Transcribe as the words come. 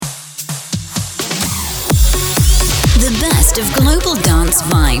The best of global dance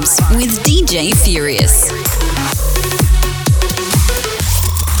vibes with DJ Furious.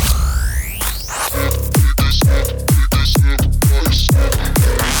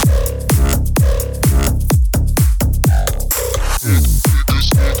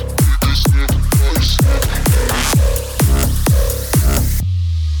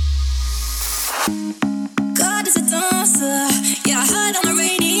 God is a dancer. Yeah, I heard on the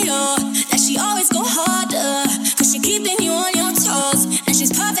radio that she always go harder, 'cause she keeping you on your toes, and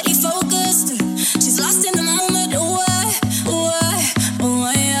she's perfectly focused. She's lost in the moment. Oh,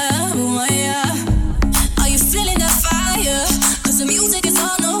 yeah, oh, yeah. Are you feeling that fire? 'Cause the music is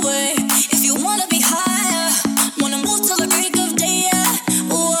on the way. If you wanna be higher, wanna move till the break of day, yeah.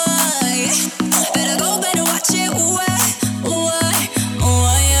 Oh, yeah. Better go, better watch it. Oh,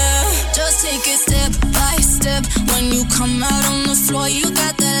 yeah. Just take it step by step. When you come out on the floor, you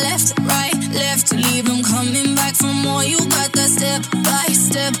got that left, right, left to leave them coming back for more. You got that step by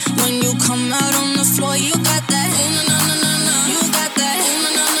step. When you come out on the floor, you got that. Oh, no. You got that. Oh,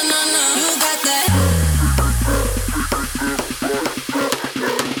 no. You got that.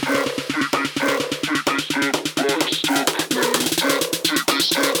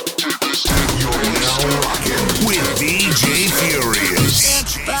 You're now rocking with DJ Furious. Step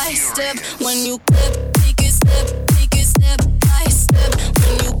by step. When you take it step by step.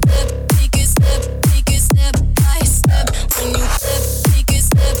 When you take it step by step. When you take it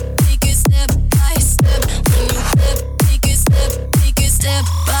step by step. When you take it step by step. When you take it step by step. Take it step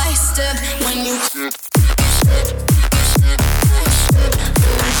by step. When you take it step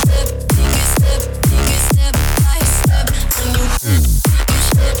by step.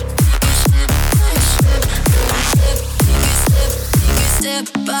 Step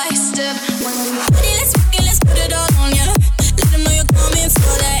by step. Ready, let's put it all on ya. Let them know you're coming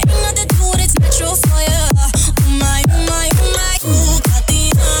for that. Ain't nothing to it, it's natural for ya. Oh my, you got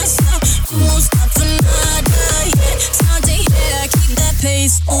the answer. You won't stop for nada, yeah. Start to hear, keep that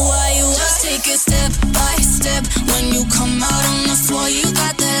pace. Oh, why you just take it step by step. When you come out on the floor, you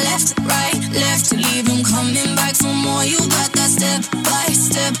got the left, right, left to leave them coming back for more. You got that step by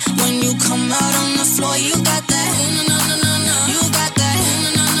step. When you come out on the floor, you got that. Oh, no. You got that.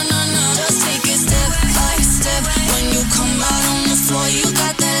 Just take it step by step. When you come out on the floor, you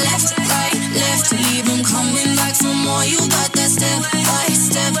got that left, right, left to leave them coming back for more. You got that step by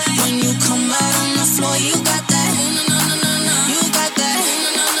step. When you come out on the floor, you got that. You got that.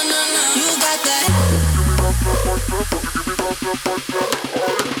 You got that.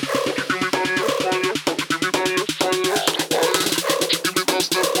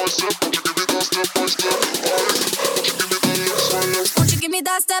 Won't you give me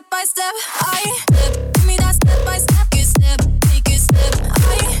that step by step? Give me that step by step. Take it step.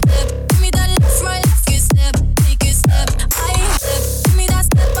 Give me that left, right, step. Take it step. Give me that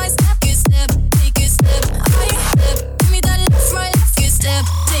step by step. Take it step. Give me that left, right, step.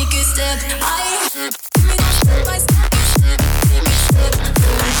 Take it step. Give me that step by step. Take it step.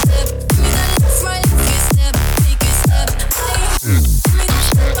 Give me that left, right, step. Take it step. Give me that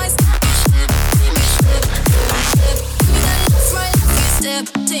step by step. Take it step. Give me that left, right, step.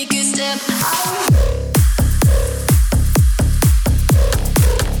 Take it step.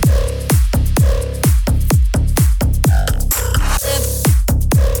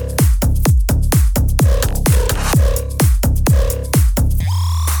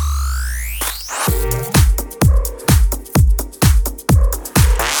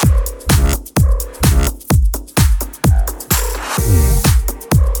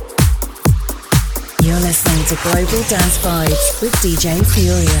 You're listening to Global Dance Vibes with DJ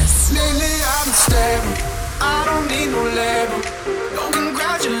Furious. Lately I've been stable, I don't need no label. No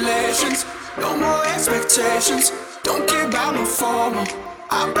congratulations, no more expectations. Don't care about no formal,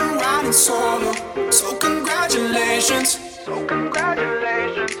 I've been riding solo. So congratulations.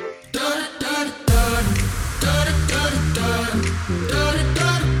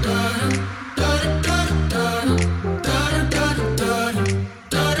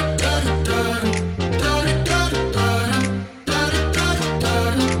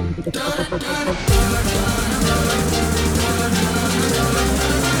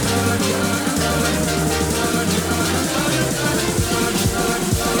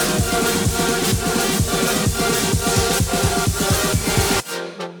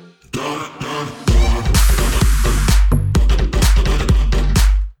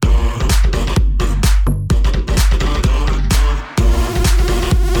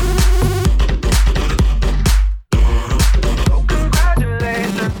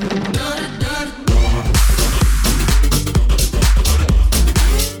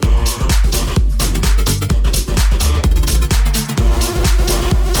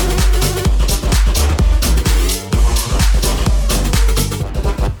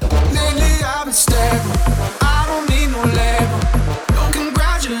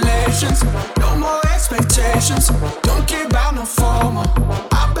 congratulations. Don't care about no formal.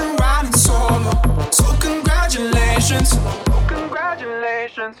 I've been riding solo. So congratulations.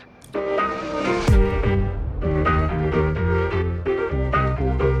 Congratulations.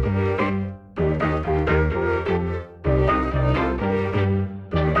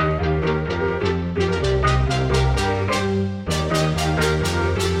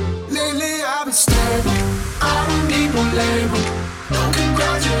 Lately I've been stable. I don't need no label. No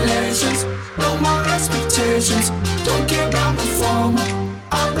congratulations. No more expectations. Don't care about the formal.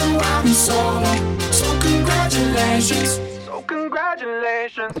 I've been riding solo. So congratulations. So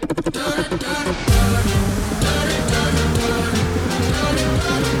congratulations.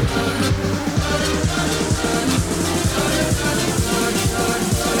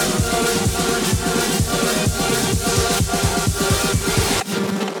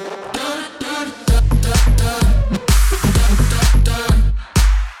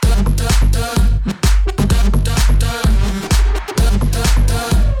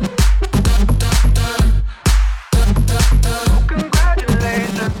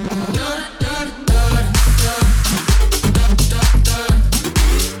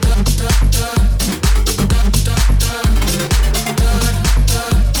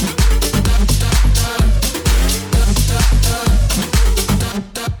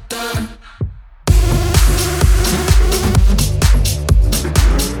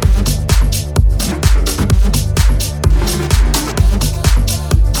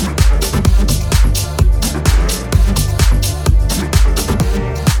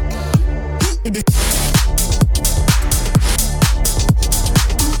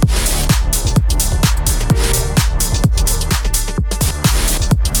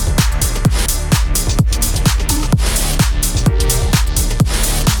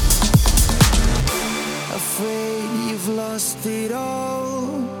 Afraid you've lost it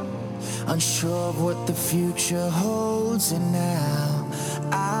all, unsure of what the future holds, and now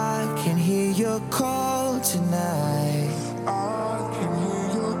I can hear your call tonight. I can hear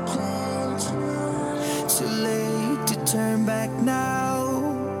your call tonight. Too late to turn back now,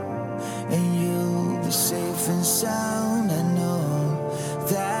 and you'll be safe and sound. I know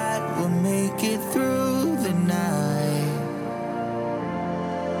that we'll make it through the night.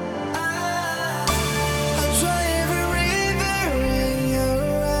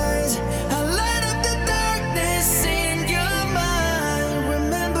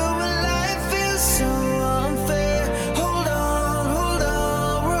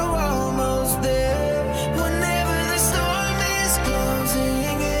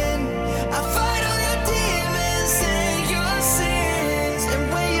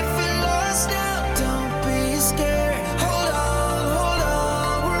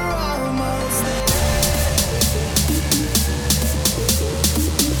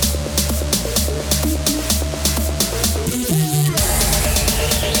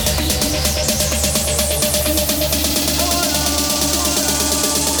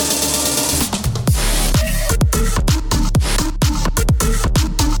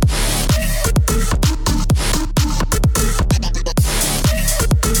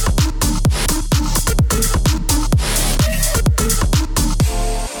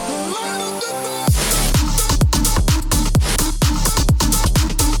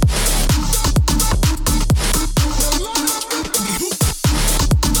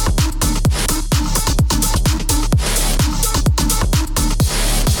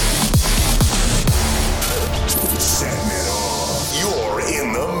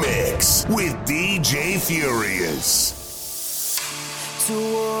 with DJ Furious.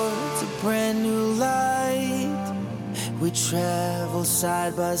 Towards a brand new light, we travel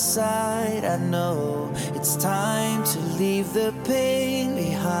side by side. I know it's time to leave the pain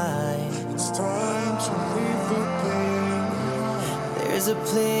behind. It's time to leave the pain behind. There's a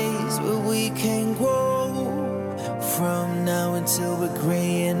place where we can grow from now until we're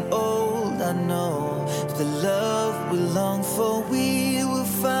gray and old. I know the love we long for we will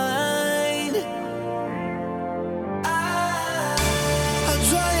find.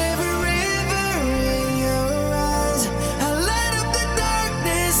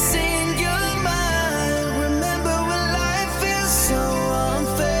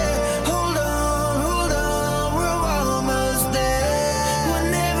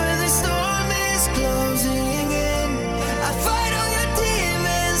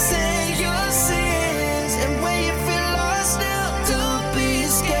 Don't be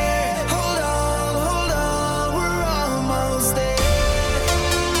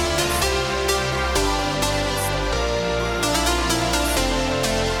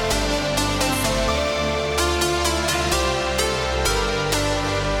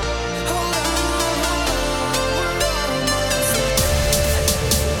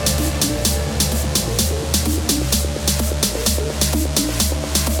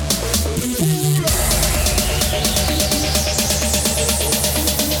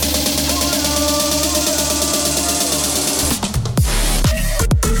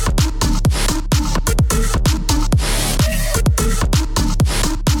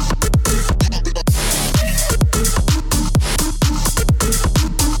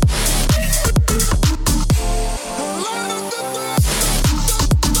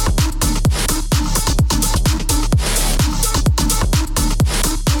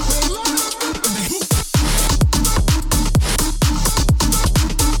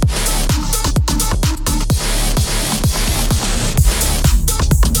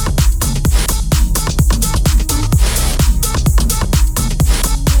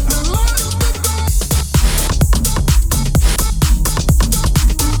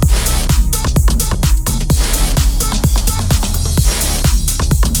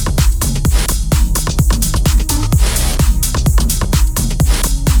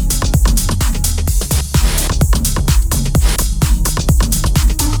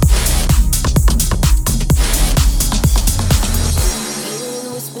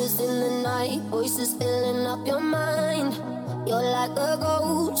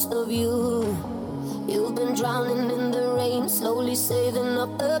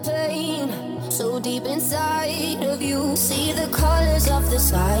the pain so deep inside of you. See the colors of the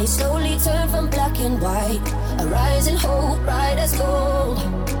sky slowly turn from black and white. A rising hope, bright as gold.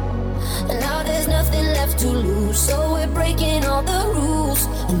 And now there's nothing left to lose, so we're breaking all the rules.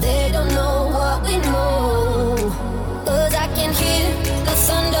 And they don't know what we know. 'Cause I can hear the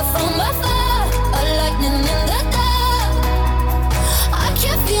thunder from afar, a lightning in the dark. I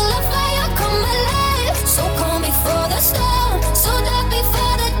can feel a fire come alive, so calm before the storm, so dark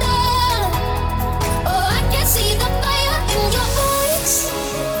before the dawn. Oh, I can see the fire in your eyes,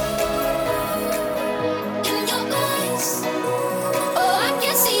 in your eyes. Oh, I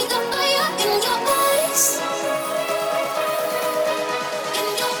can see the fire in your eyes, in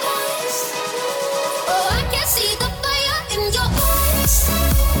your eyes. Oh, I can see the fire in your eyes.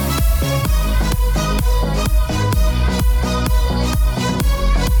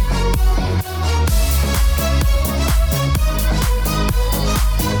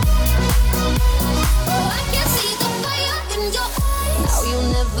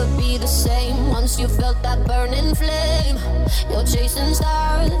 Once you felt that burning flame, you're chasing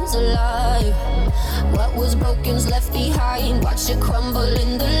stars alive. What was broken's left behind. Watch it crumble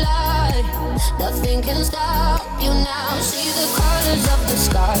in the light. Nothing can stop you now. See the colors of the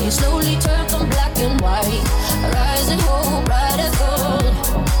sky slowly turn from black and white. Rising hope, bright as gold.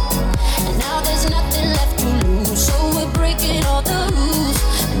 And now there's nothing left to lose, so we're breaking all the rules.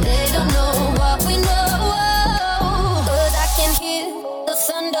 And they don't know what we know. 'Cause I can hear the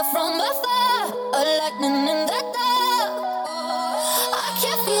thunder from afar, a lightning in the dark. I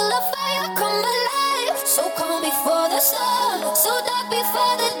can feel the fire come alive, so calm before the storm, so dark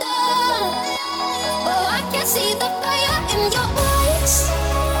before the dawn. Oh, I can see the fire in your eyes,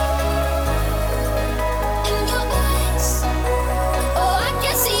 in your eyes. Oh, I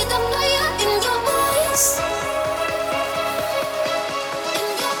can see the fire in your eyes, in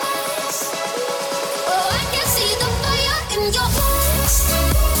your eyes. Oh, I can see the fire in your eyes.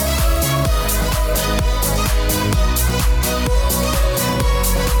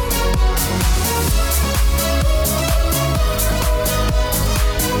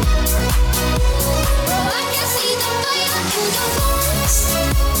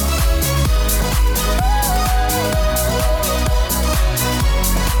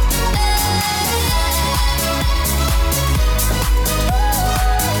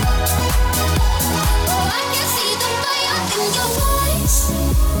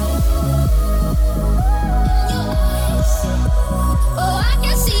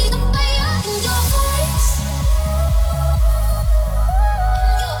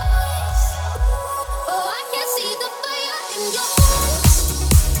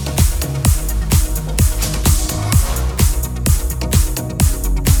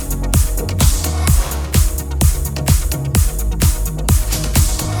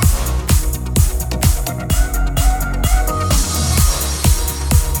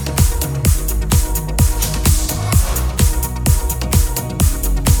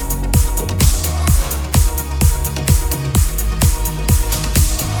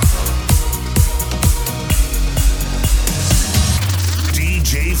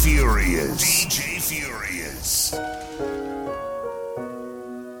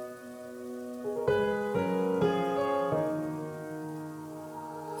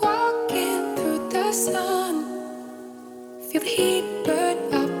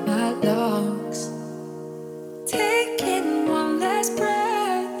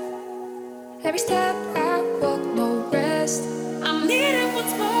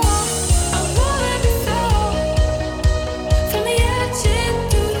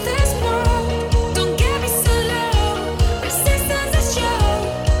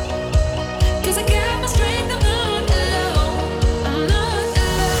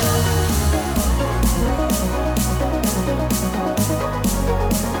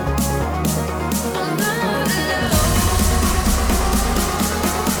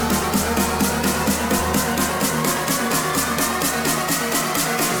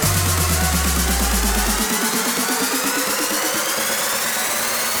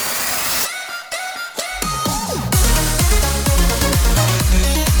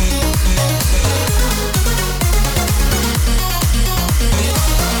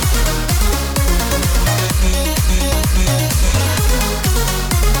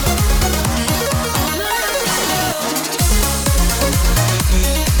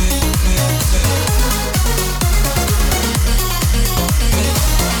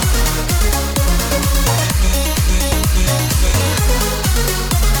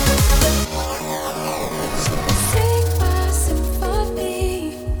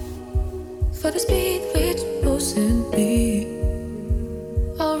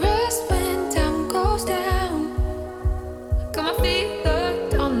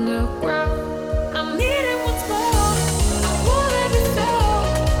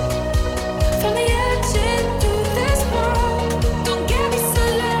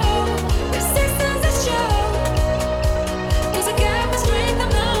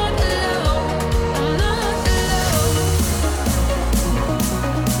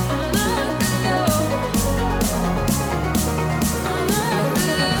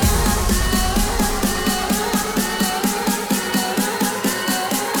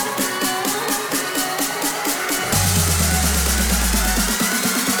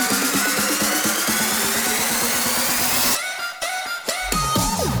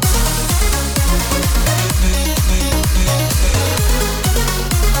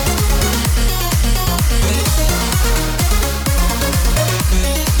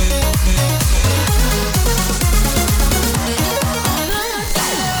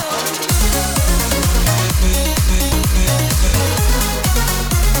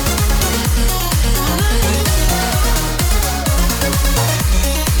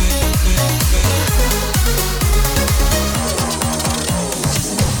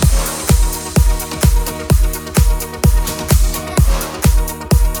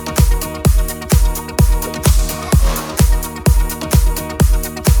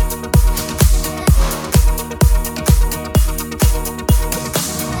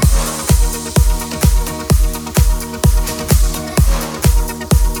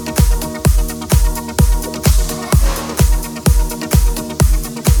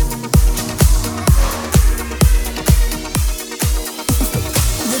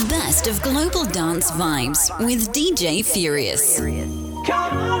 best of global dance vibes with DJ Furious.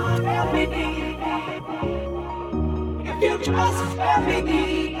 Come on, tell me if you just let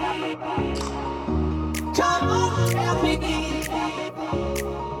me. Come on, tell me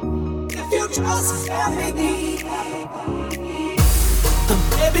if you just let me.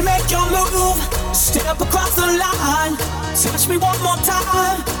 Baby, make your move, step across the line, touch me one more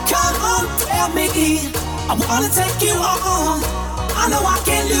time. Come on, tell me, I wanna take you on. I know I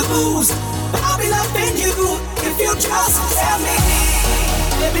can't lose, but I'll be loving you if you just tell me.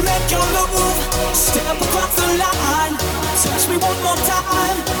 Baby, make your move, step across the line, touch me one more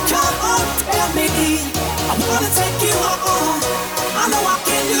time. Come on, tell me, I wanna take you on. I know I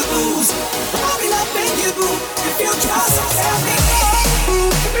can't lose, but I'll be loving you if you just tell me.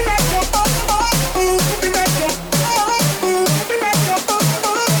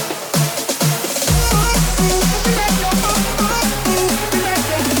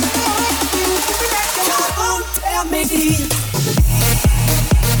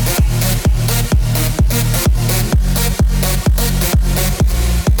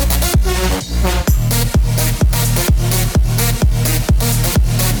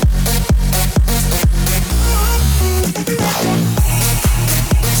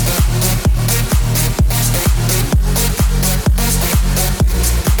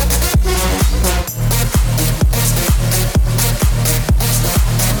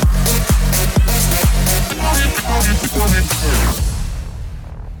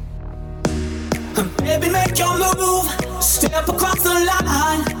 Baby, make your move, step across the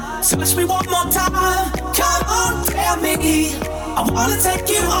line, touch me one more time. Come on, tell me, I wanna take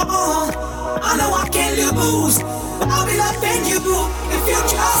you on. I know I can't lose, but I'll be loving you if you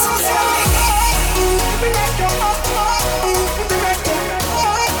just tell me. Come on,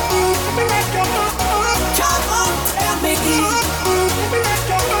 tell me.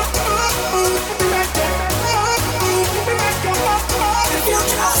 If you just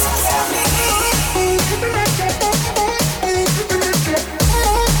tell me.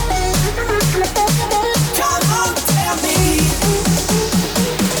 Come on, tell me.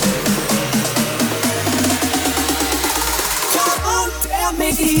 Come on, tell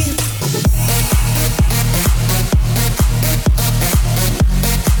me.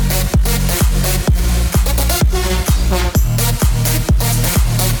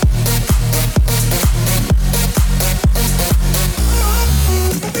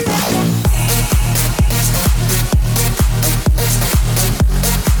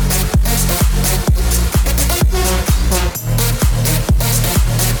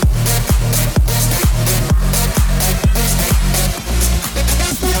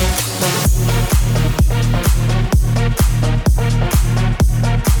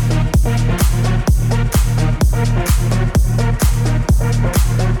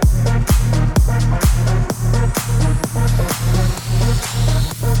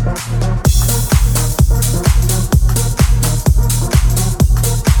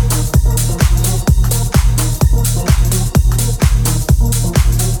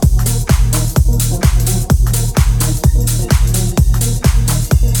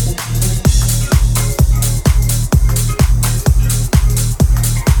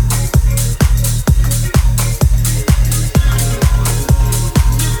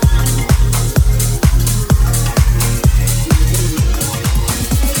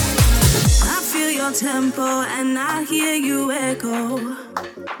 Tempo and I hear you echo.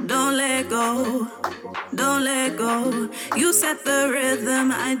 Don't let go, don't let go. You set the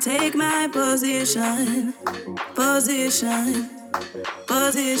rhythm, I take my position, position,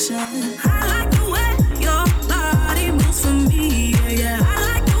 position. I like the way your body moves for me, yeah, yeah. I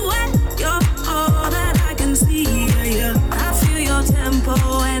like the way you're all that I can see, yeah, yeah. I feel your tempo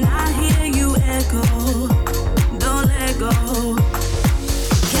and I hear you echo. Don't let go.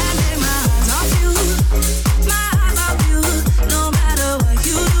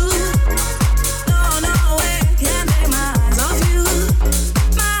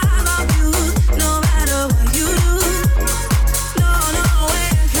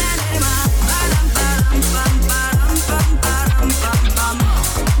 Bye.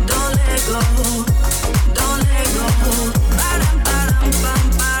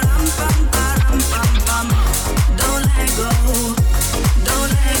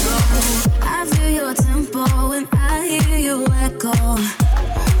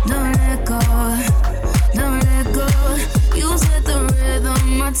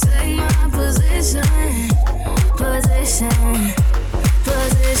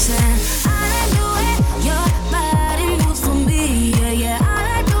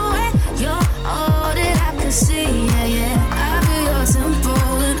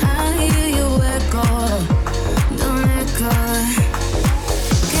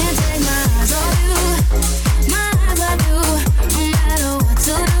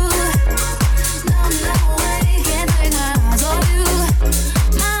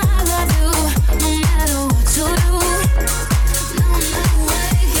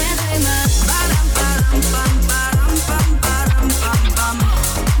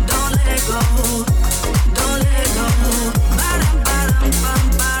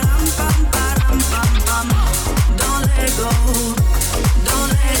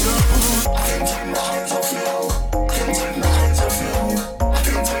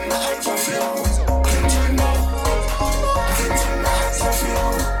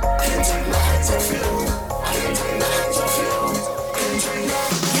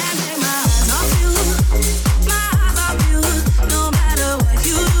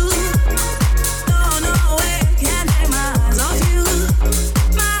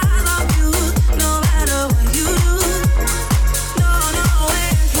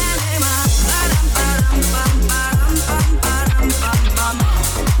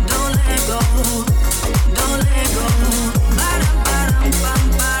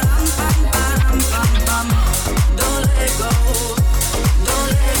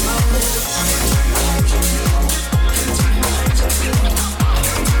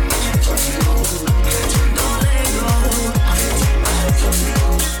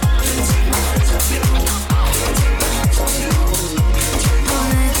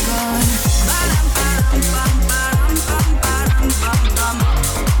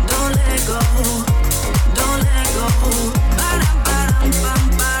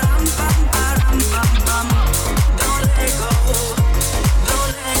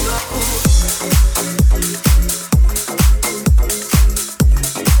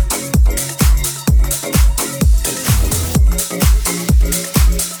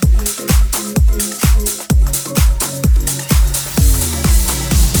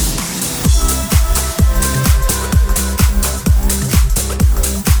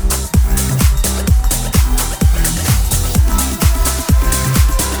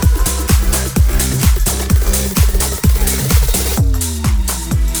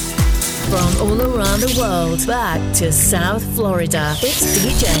 the world, back to South Florida. It's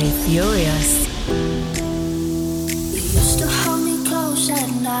DJ Furious. You used to hold me close at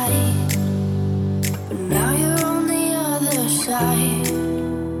night, but now you're on the other side,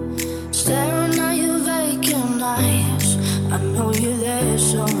 staring at your vacant eyes. I know you're there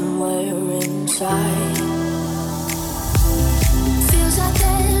somewhere inside. Feels like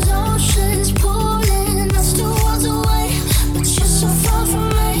there's oceans pulling us towards away, but you're so far from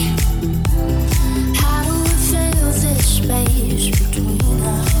me. How do we fill this space between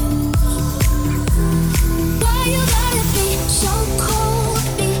us? Why you gotta be so cold,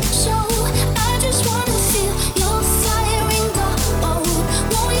 be so? I just wanna feel your fire and gold.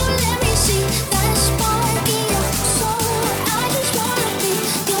 Won't you let me see that spark in your soul? I just wanna be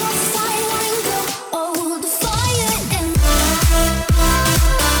your fire and gold, fire and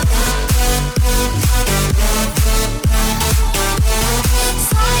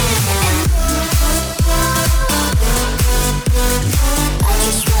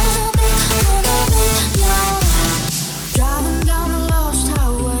driving down a lost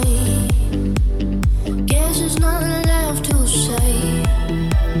highway. Guess there's nothing left to say.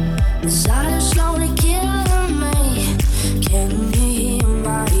 The silence slowly killing me. Can you hear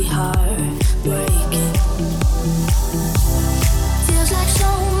my heart breaking? Feels like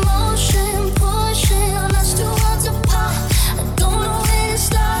slow motion pushing us towards a part. I don't know where to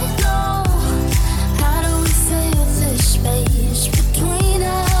start, no. How do we fill this space between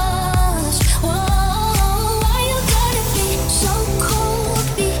us? Whoa, why you gotta be so cold,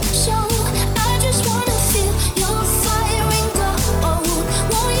 be so? I just wanna feel your fire and gold.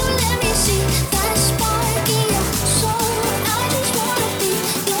 Won't you let me see that spark in your soul? I just wanna be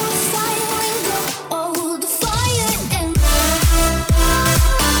your fire and gold, fire and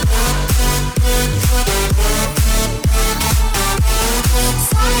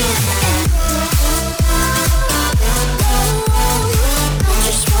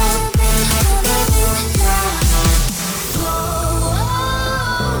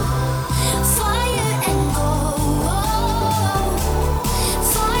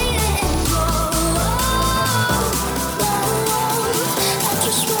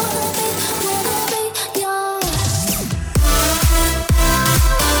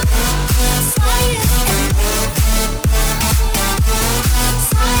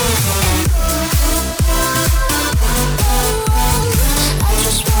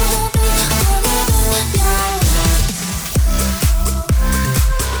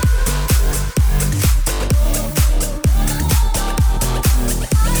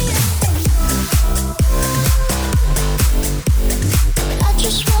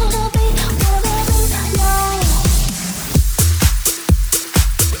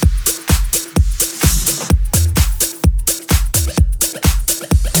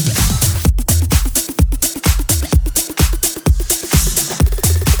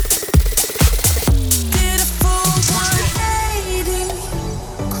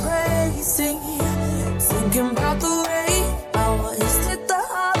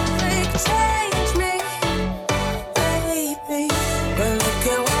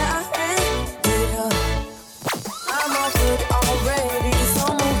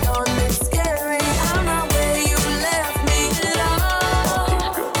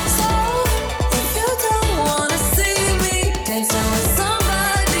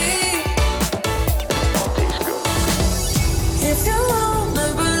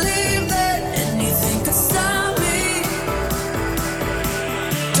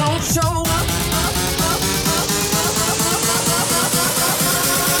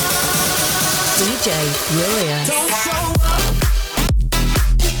DJ Furious.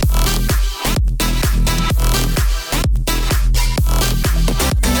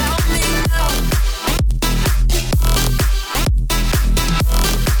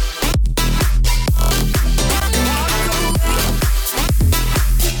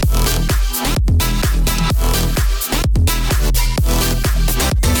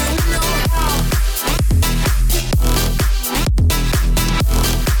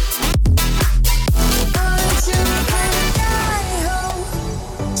 you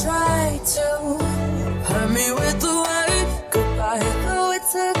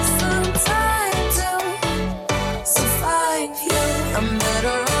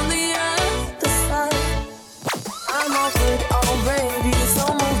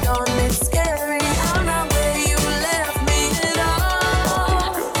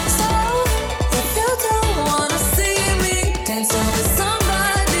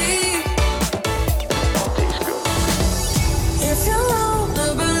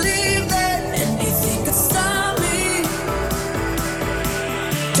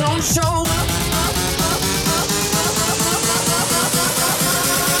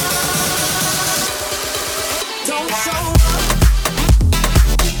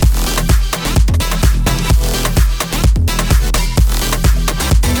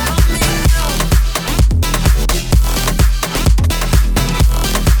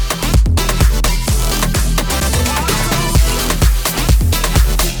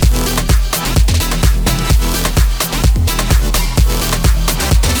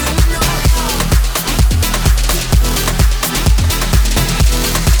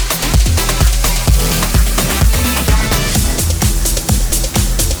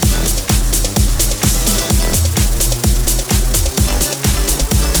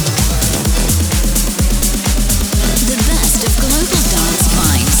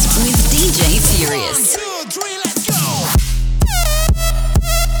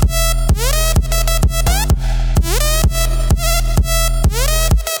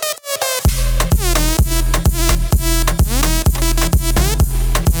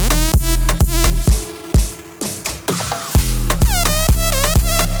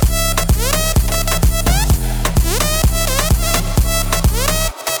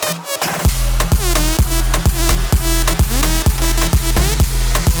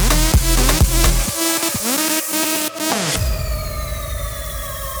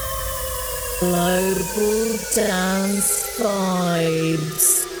Global Dance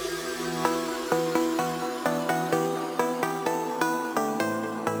Vibes.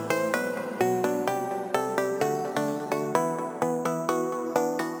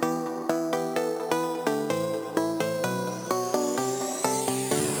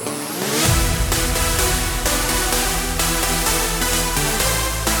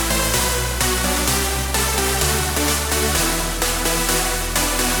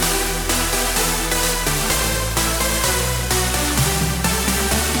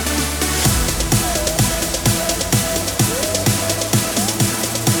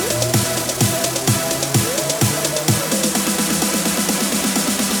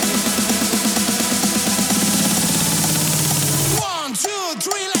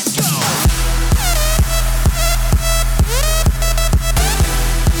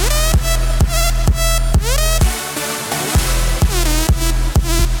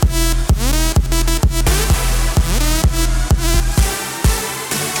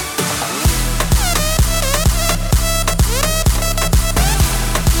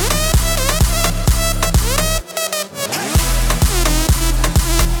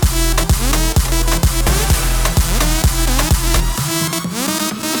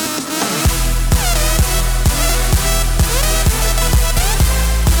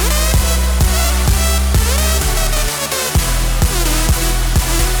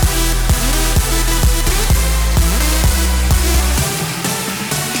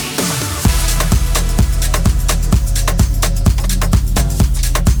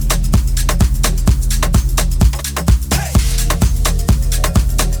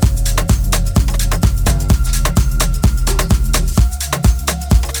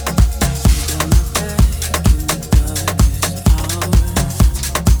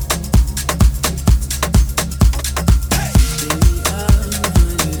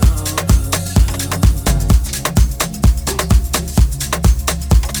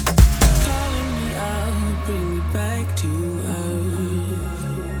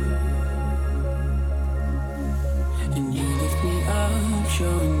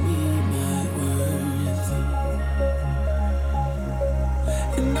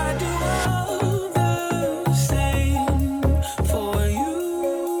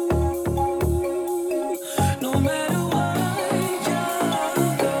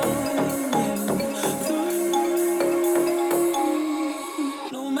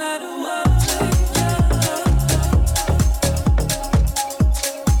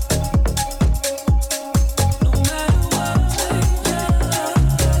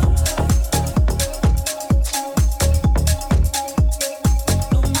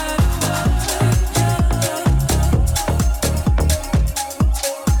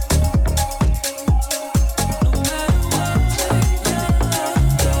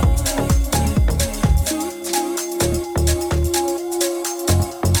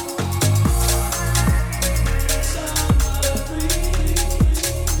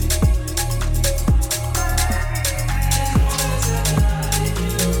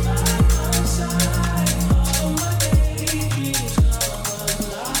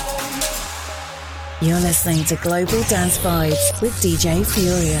 You're listening to Global Dance Vibes with DJ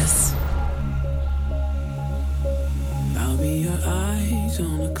Furious. I'll be your eyes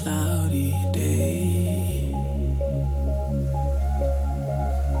on a cloudy day.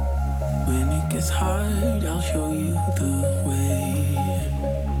 When it gets hard, I'll show you the way.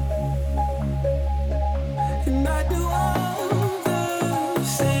 And I do all the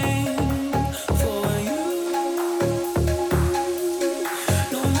same for you.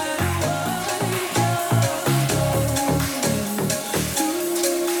 No matter what you're going through,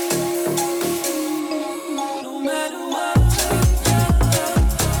 no matter what. No matter what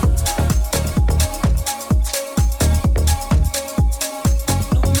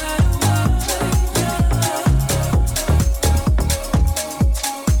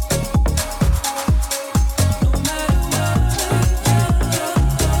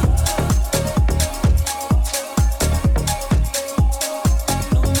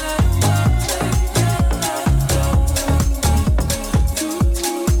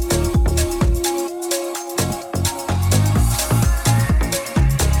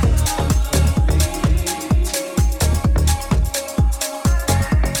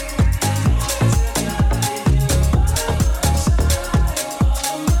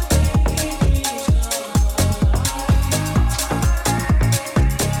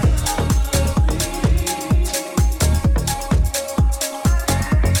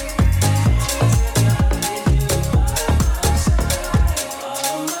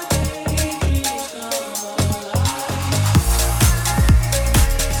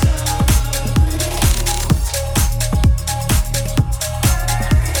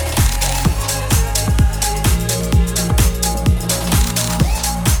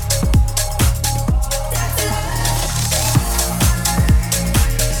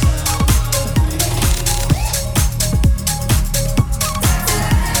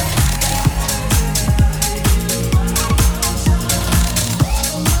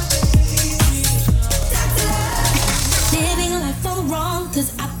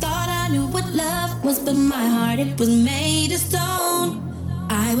was, but my heart, it was made of stone.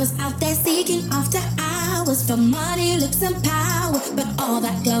 I was out there seeking after hours for money, looks, and power, but all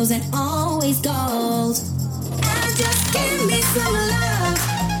that goes and always goes. And just give me some love,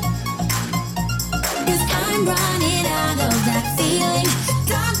 'cause I'm running out of that feeling.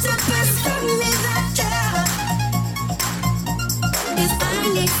 Doctor, prescribe me that drug, 'cause I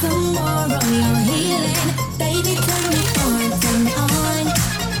need some more of your healing. Baby, turn me on, turn me on.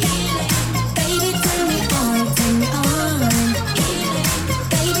 Healing. Baby, turn me on, turn me on. Healing.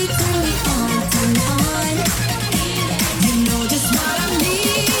 Baby, turn me on, turn me on. Healing. You know just what I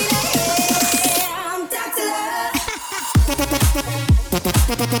need. I'm Dr. Love.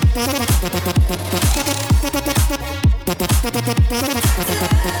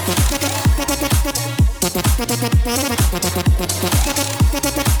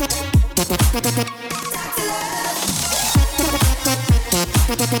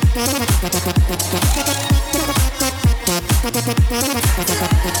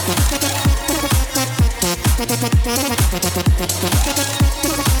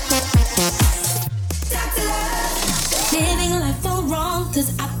 Living life all wrong, 'cause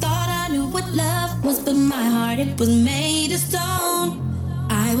I thought I knew what love was, but my heart, it was made of stone.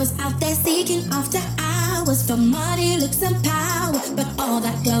 I was out there seeking after hours for money, looks, and power, but all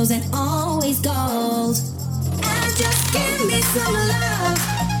that goes and always goes. And just give me some love,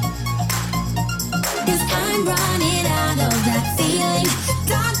 'cause I'm running out of that feeling.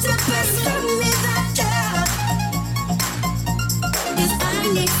 Doctor, prescribe me that drug, 'cause I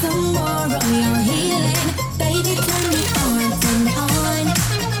need some more of your healing. Baby, turn me on, turn me on.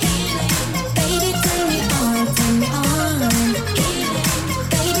 Healing. Baby, turn me on, turn me on. Healing.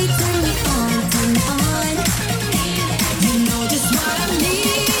 Baby, turn me on, turn me on. Healing. You know just what I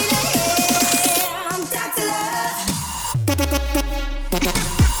need. I'm Dr. Love.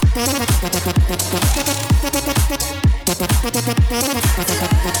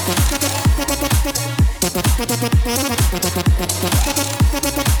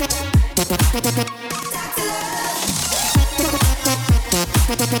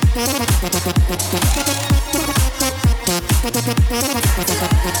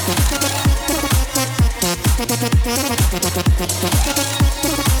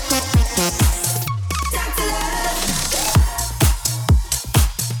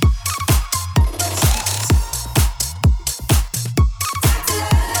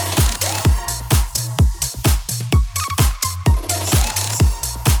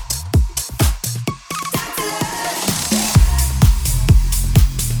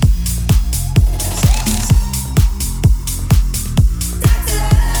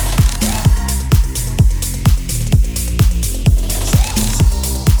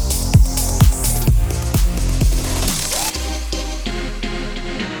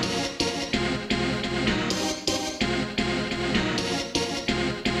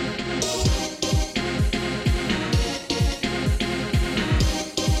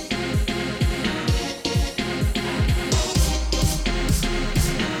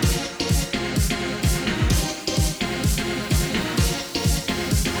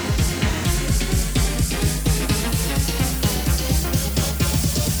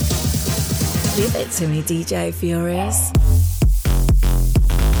 Give it to me, DJ Furious.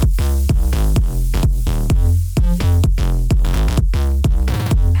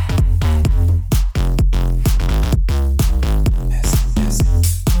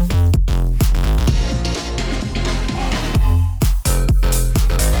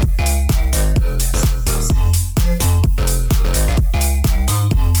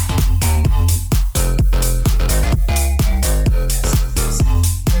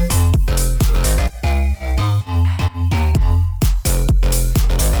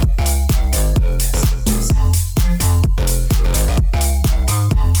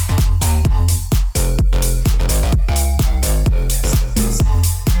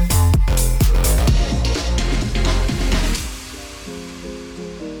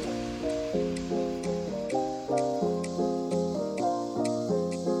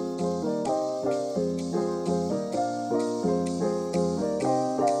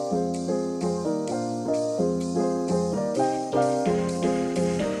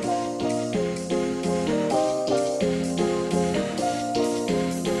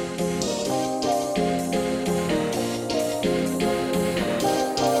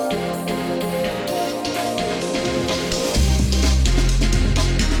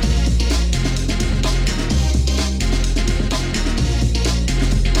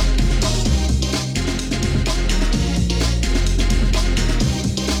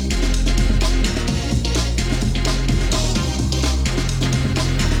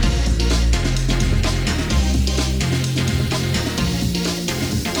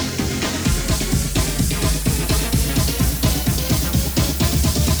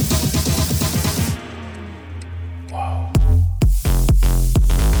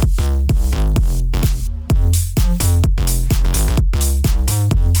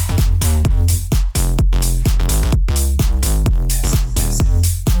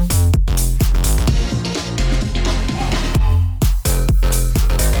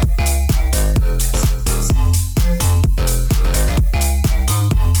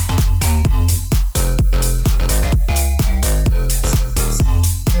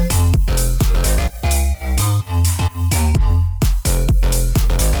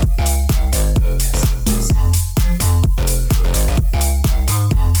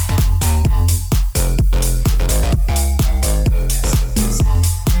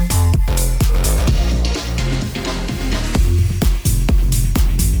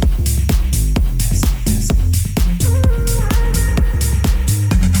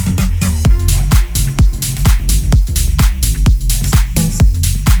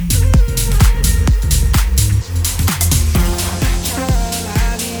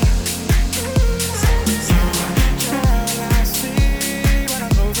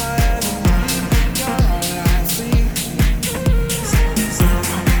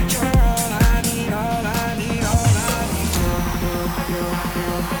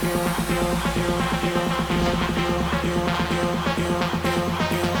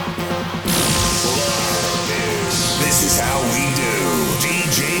 This is how we do.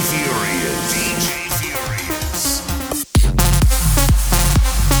 DJ Furious. DJ Furious.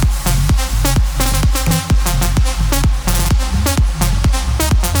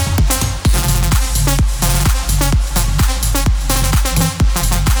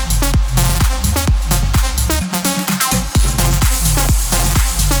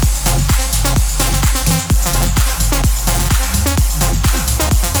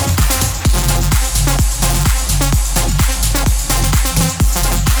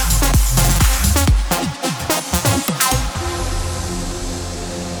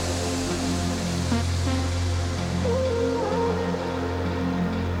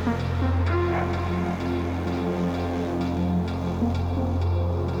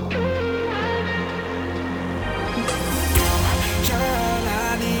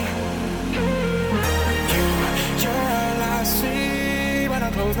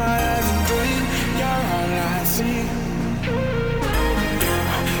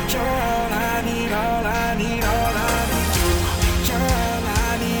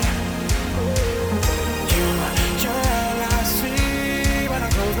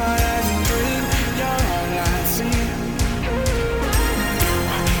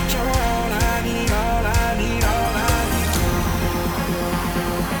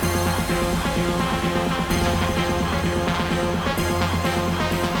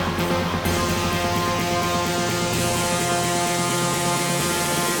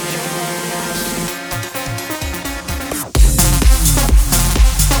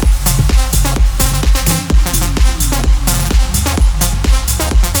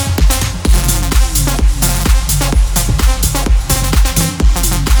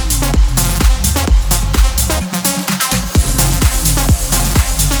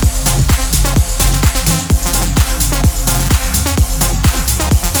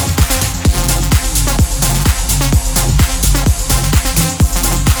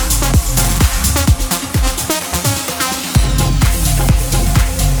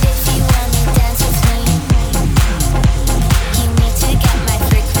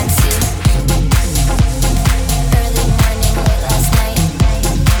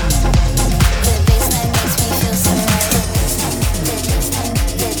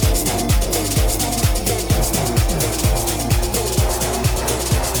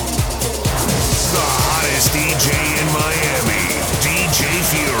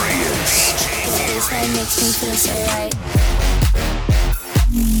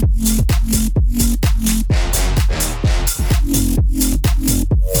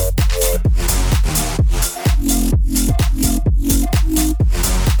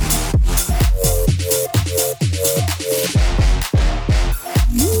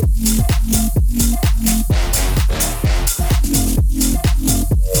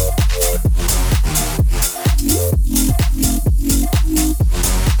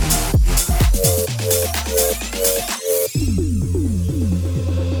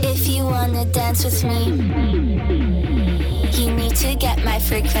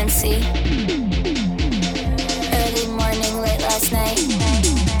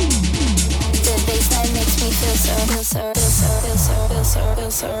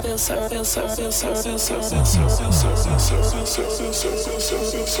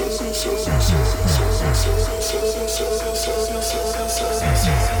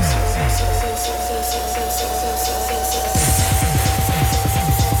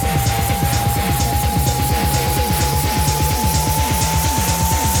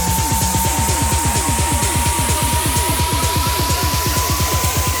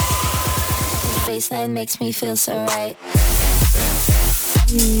 Baseline makes me feel so right.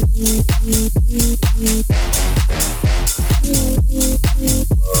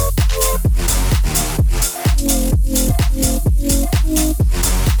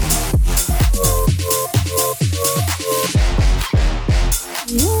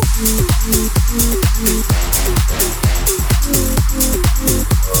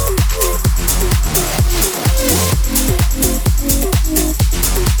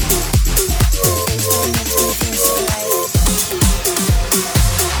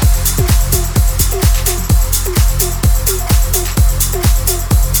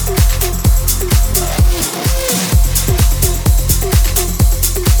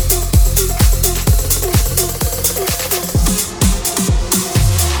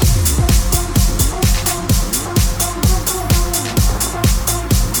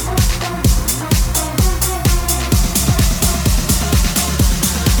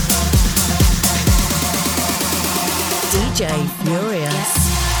 Furious.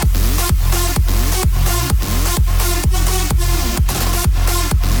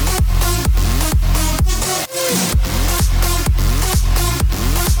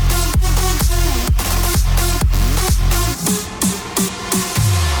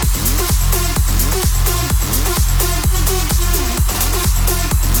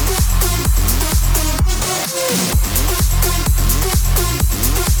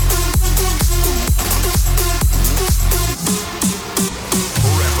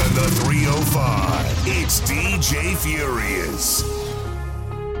 Reppin' the 305. It's DJ Furious.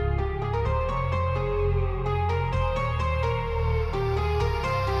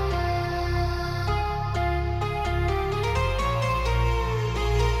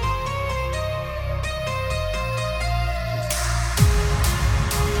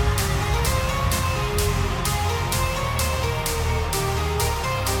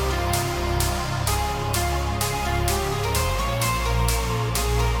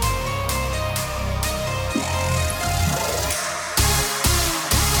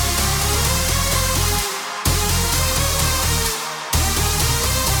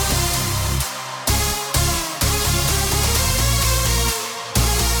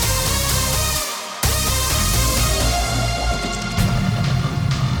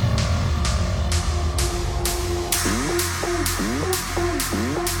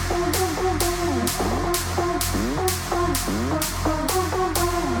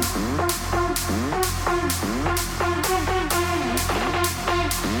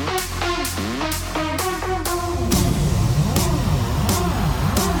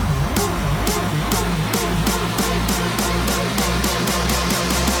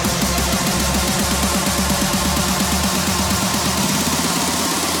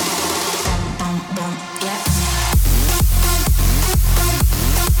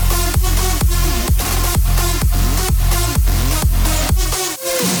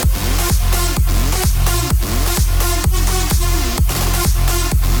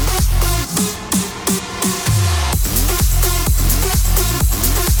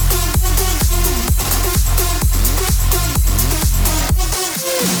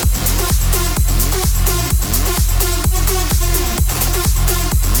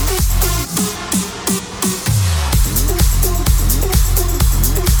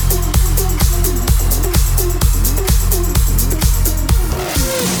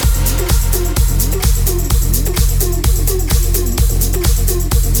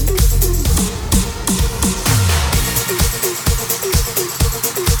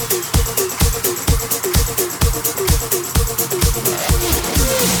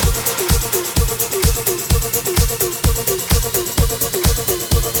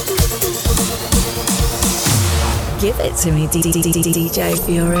 Give it to me, DJ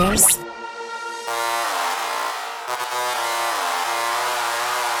Furious.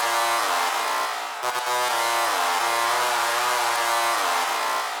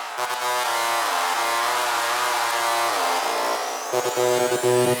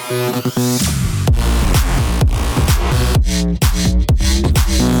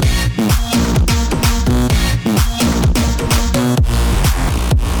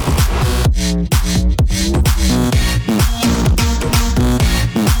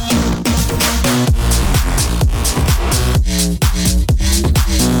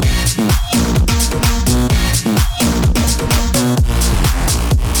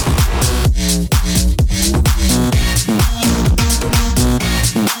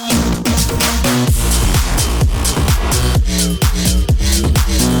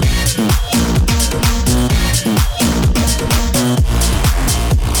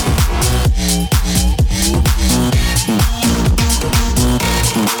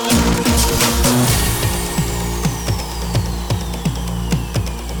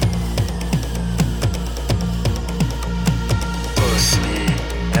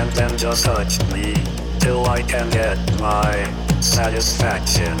 Just touch me till I can get my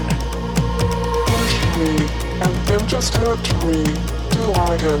satisfaction. Push me and then just hurt me till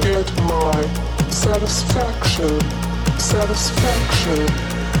I can get my satisfaction. Satisfaction.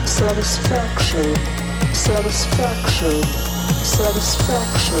 Satisfaction. Satisfaction.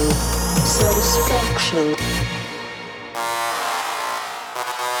 Satisfaction. Satisfaction.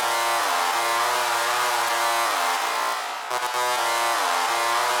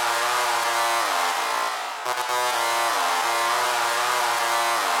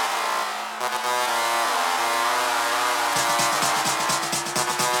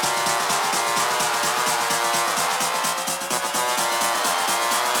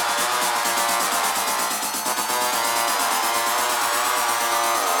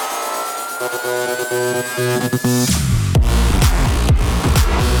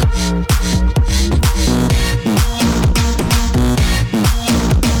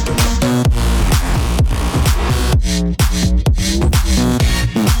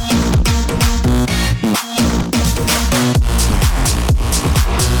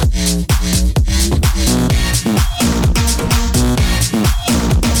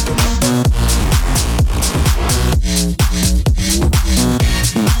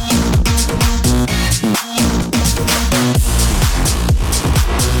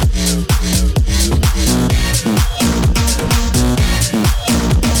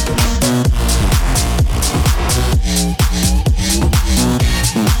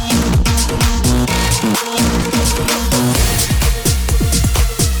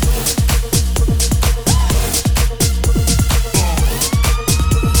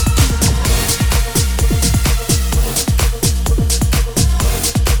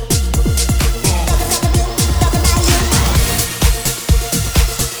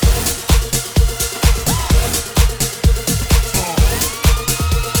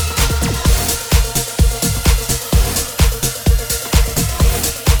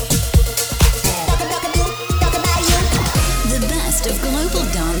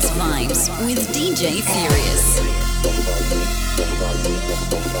 Simple dance vibes with DJ Furious.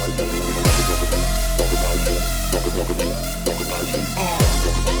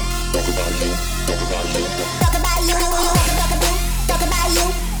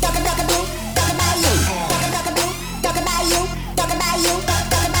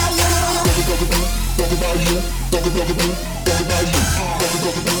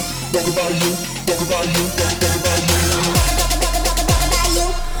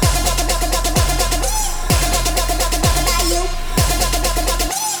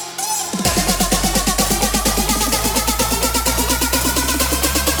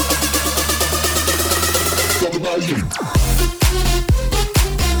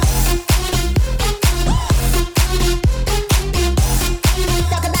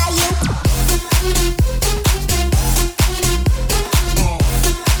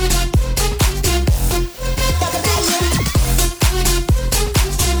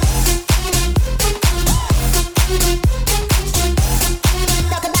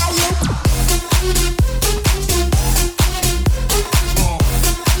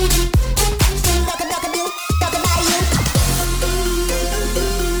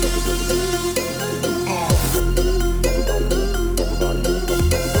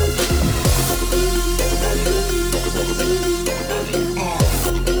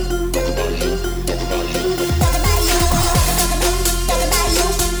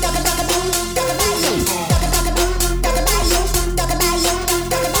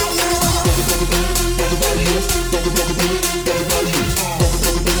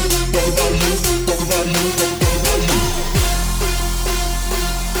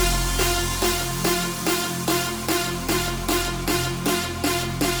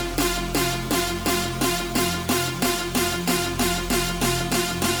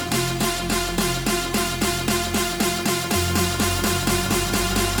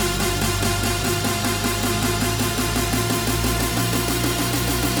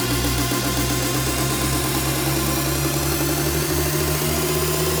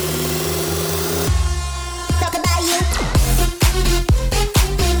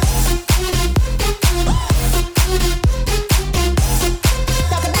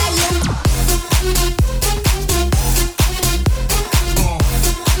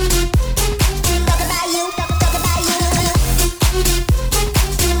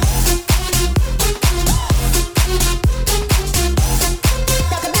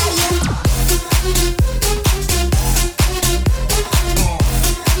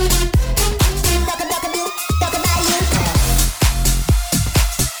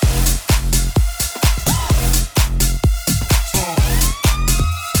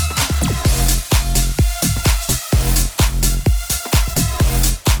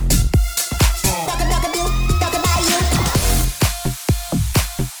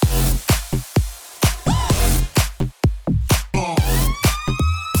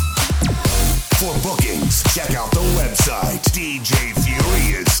 For bookings, check out the website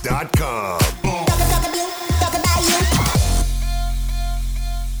djfurious.com.